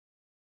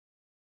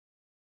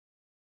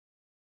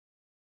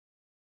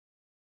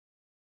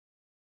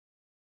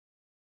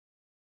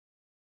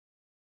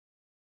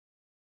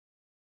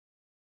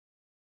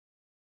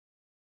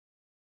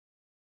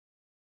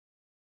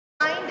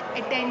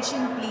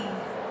attention please.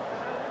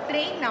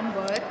 Train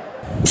number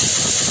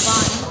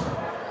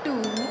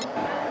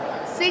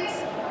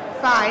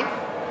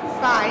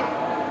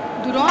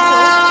 12655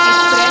 Duronto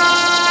Express is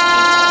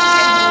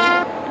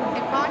scheduled to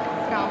depart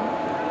from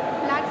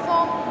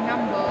platform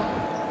number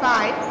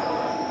 5.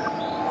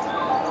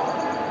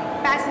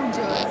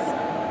 Passengers,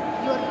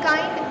 your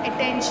kind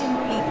attention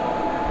please.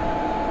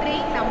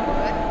 Train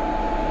number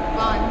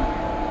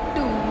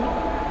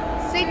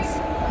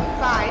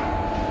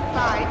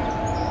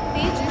 12655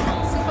 Tejas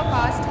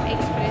Superfast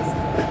Express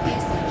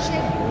is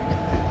scheduled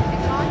to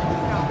depart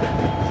from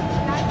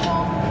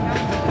platform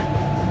number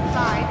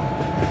 5.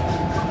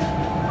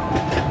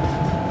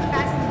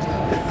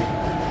 Passengers,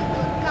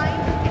 your kind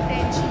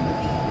attention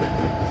please.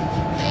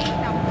 Train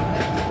number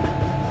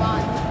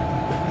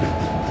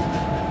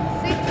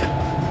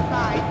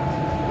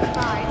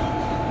 12655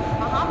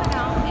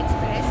 Mahamana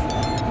Express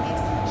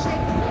is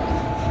scheduled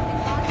to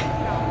depart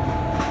from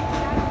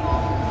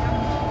platform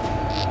number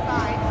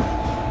 5.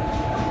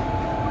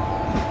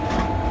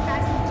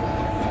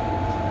 Passengers,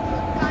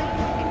 your kind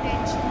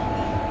attention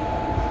please.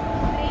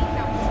 Train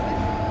number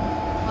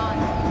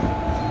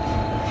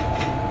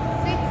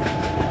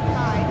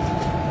 12655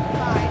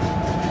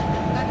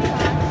 Gadi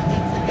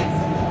Express is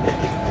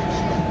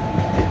scheduled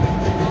to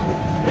depart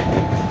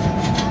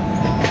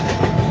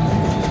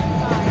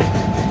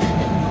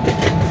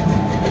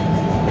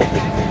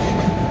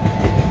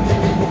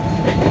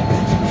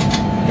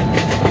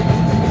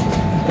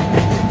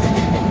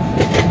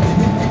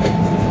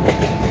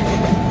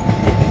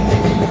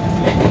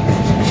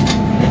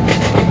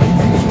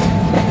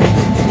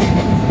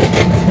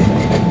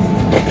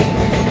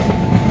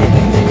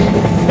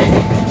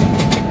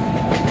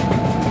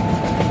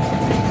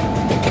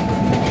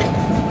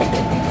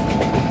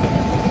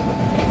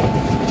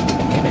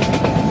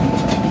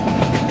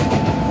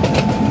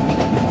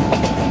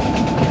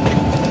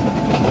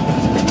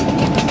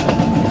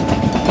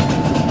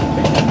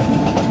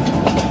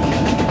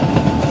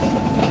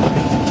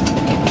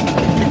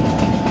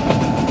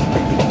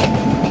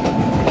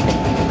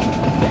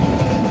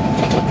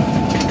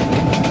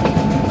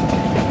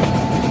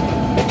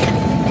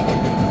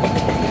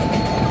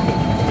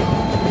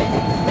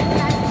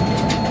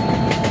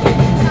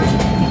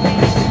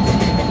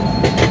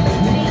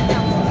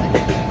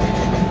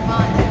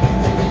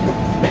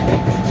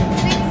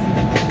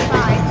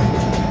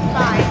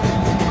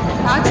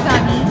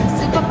Rajadhani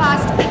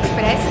Superfast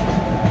Express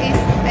is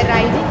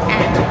arriving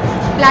at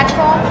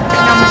platform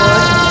number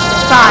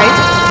 5.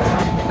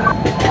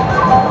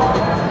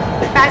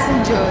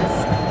 Passengers,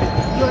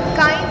 your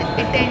kind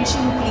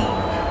attention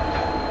please.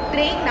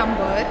 Train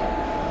number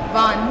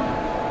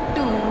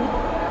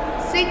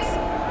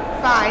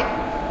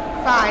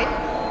 12655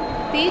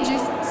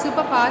 Tejas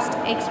Superfast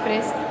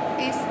Express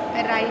is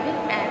arriving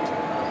at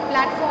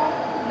platform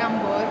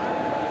number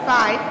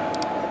 5.